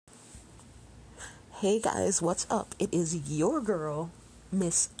Hey guys, what's up? It is your girl,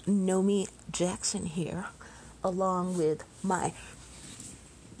 Miss Nomi Jackson here, along with my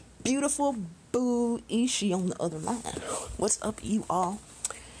beautiful boo Ishi on the other line. What's up, you all?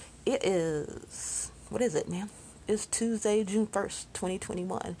 It is, what is it, man? It's Tuesday, June 1st,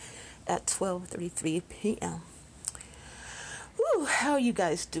 2021 at 12:33 p.m. Woo, how are you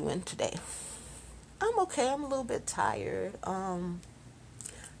guys doing today? I'm okay. I'm a little bit tired.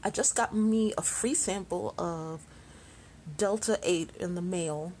 I just got me a free sample of Delta 8 in the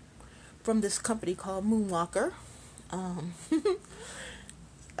mail from this company called Moonwalker.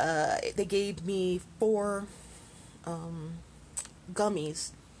 They gave me 4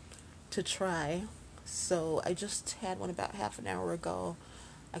 gummies to try. So I just had one about half an hour ago.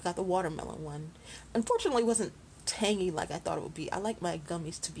 I got the watermelon one. Unfortunately, it wasn't tangy like I thought it would be. I like my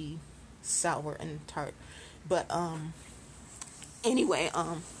gummies to be sour and tart. But anyway,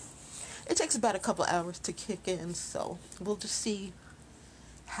 it takes about a couple hours to kick in, so we'll just see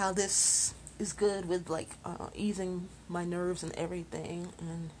how this is good with easing my nerves and everything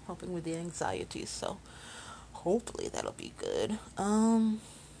and helping with the anxiety. So hopefully that'll be good.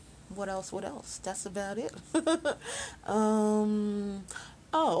 What else? That's about it.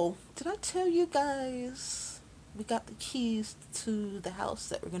 Oh, did I tell you guys we got the keys to the house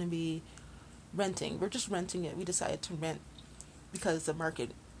that we're going to be renting? We're just renting it. We decided to rent because the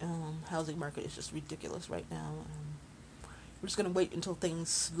housing market is just ridiculous right now. We're just going to wait until things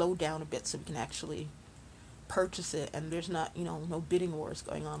slow down a bit so we can actually purchase it, and there's not, no bidding wars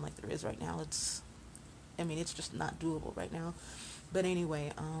going on like there is right now. It's just not doable right now. But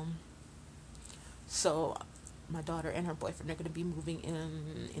anyway, so my daughter and her boyfriend are going to be moving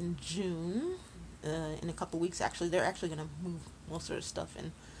in June, in a couple weeks. Actually, they're actually going to move most of their stuff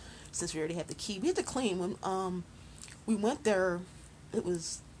in, since we already have the key. We had to clean. When we went there, it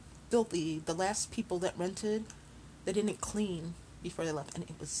was filthy. The last people that rented, they didn't clean before they left, and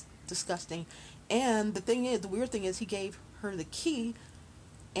it was disgusting. And the weird thing is, he gave her the key,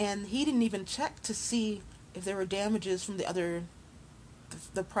 and he didn't even check to see if there were damages from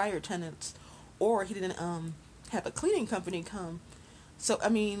the prior tenants, or he didn't have a cleaning company come. So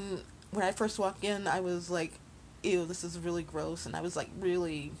when I first walked in, I was like, ew, this is really gross, and I was like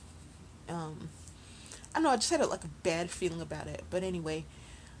really I don't know, I just had a bad feeling about it. But anyway,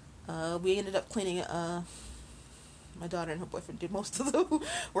 we ended up cleaning it. My daughter and her boyfriend did most of the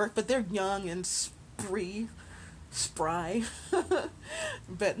work, but they're young and spry.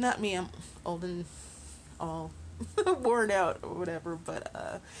 But not me. I'm old and all worn out or whatever. But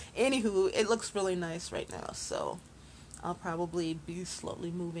anywho, it looks really nice right now, so I'll probably be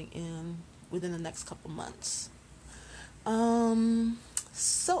slowly moving in within the next couple months.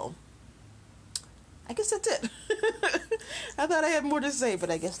 So I guess that's it. I thought I had more to say, but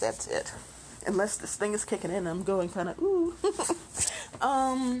I guess that's it. Unless this thing is kicking in, I'm going kind of, ooh.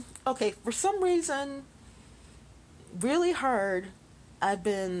 Okay, for some reason, really hard,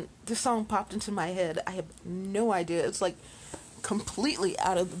 this song popped into my head. I have no idea. It's completely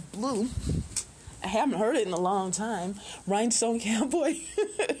out of the blue. I haven't heard it in a long time. Rhinestone Cowboy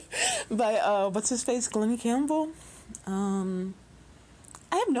by, what's his face, Glenn Campbell.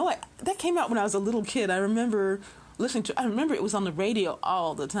 I have no idea. That came out when I was a little kid. I remember it was on the radio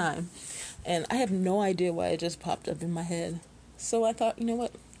all the time. And I have no idea why it just popped up in my head. So I thought, you know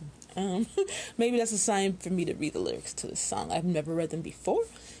what? Maybe that's a sign for me to read the lyrics to this song. I've never read them before.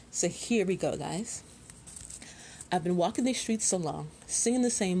 So here we go, guys. I've been walking these streets so long, singing the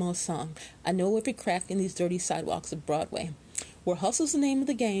same old song. I know every crack in these dirty sidewalks of Broadway, where hustle's the name of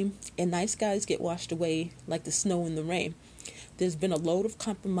the game, and nice guys get washed away like the snow in the rain. There's been a load of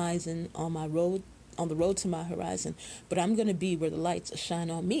compromising on the road to my horizon, but I'm gonna be where the lights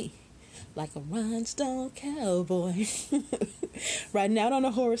shine on me, like a rhinestone cowboy, riding out on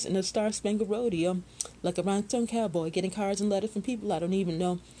a horse in a star-spangled rodeo, like a rhinestone cowboy, getting cards and letters from people I don't even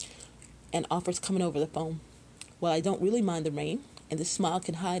know, and offers coming over the phone. Well, I don't really mind the rain, and the smile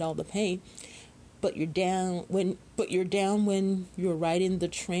can hide all the pain. But you're down when you're riding the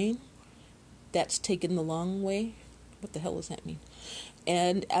train that's taken the long way. What the hell does that mean?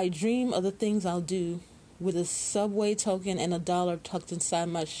 And I dream of the things I'll do with a subway token and $1 tucked inside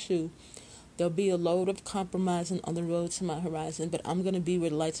my shoe. There'll be a load of compromising on the road to my horizon, but I'm going to be where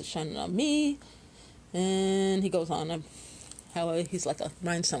the lights are shining on me. And he goes on how he's like a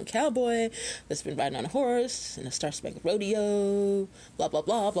rhinestone cowboy that's been riding on a horse in a star-spangled rodeo, blah, blah,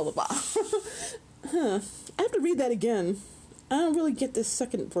 blah, blah, blah, blah. I have to read that again. I don't really get this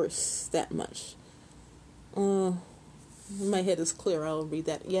second verse that much. My head is clear. I'll read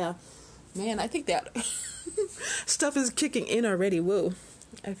that. Yeah. Man, I think that stuff is kicking in already. Whoa.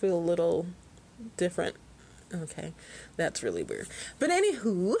 I feel a little different. Okay, that's really weird. But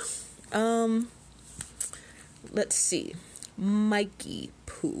anywho, let's see. Mikey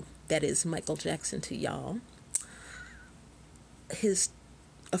Poo, that is Michael Jackson to y'all. His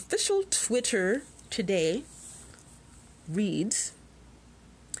official Twitter today reads,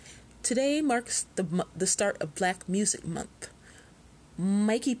 "Today marks the start of Black Music Month.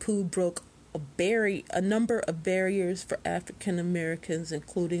 Mikey Poo broke a number of barriers for African Americans,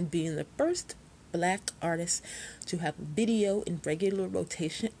 including being the first Black artist to have a video in regular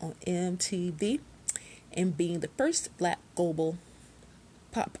rotation on MTV and being the first Black global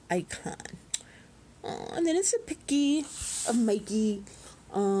pop icon." And then it's a picky of Mikey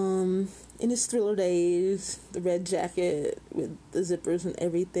in his Thriller days, the red jacket with the zippers and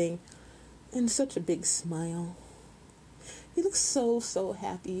everything, and such a big smile. He looks so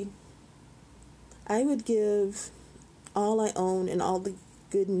happy. I would give all I own and all the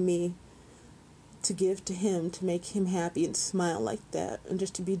good in me to give to him, to make him happy and smile like that, and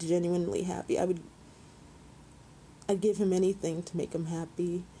just to be genuinely happy. I'd give him anything to make him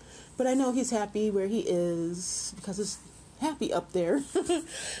happy. But I know he's happy where he is because he's happy up there.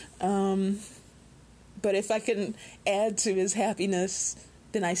 But if I can add to his happiness,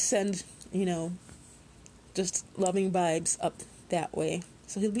 then I send, just loving vibes up that way.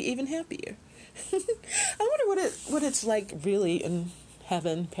 So he'll be even happier. I wonder what it's like really in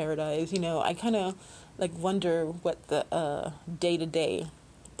heaven, paradise. I kind of wonder what the day-to-day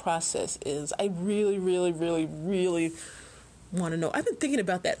process is. I really, really, really, really want to know. I've been thinking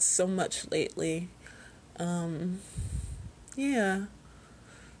about that so much lately. Yeah.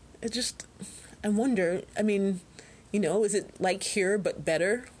 I wonder, is it like here but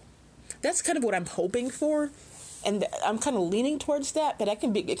better? That's kind of what I'm hoping for, and I'm kind of leaning towards that, but it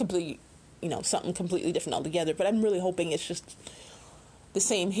can be something completely different altogether. But I'm really hoping it's just the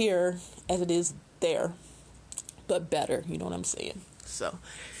same here as it is there, but better. You know what I'm saying? So,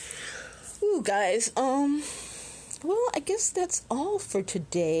 guys. Well, I guess that's all for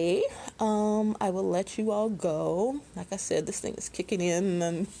today. I will let you all go. Like I said, this thing is kicking in, and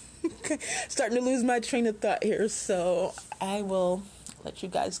I'm starting to lose my train of thought here. So I will let you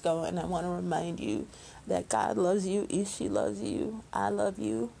guys go, and I want to remind you that God loves you, Ishi loves you, I love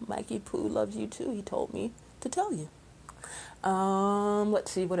you, Mikey Poo loves you too. He told me to tell you.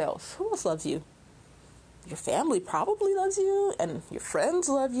 Let's see, what else? Who else loves you? Your family probably loves you, and your friends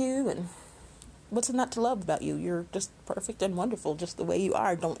love you, and what's not to love about you? You're just perfect and wonderful, just the way you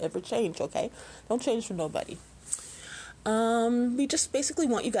are. Don't ever change, okay? Don't change for nobody. We just basically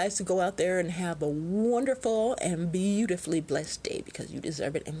want you guys to go out there and have a wonderful and beautifully blessed day because you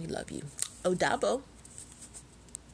deserve it and we love you. Odabo.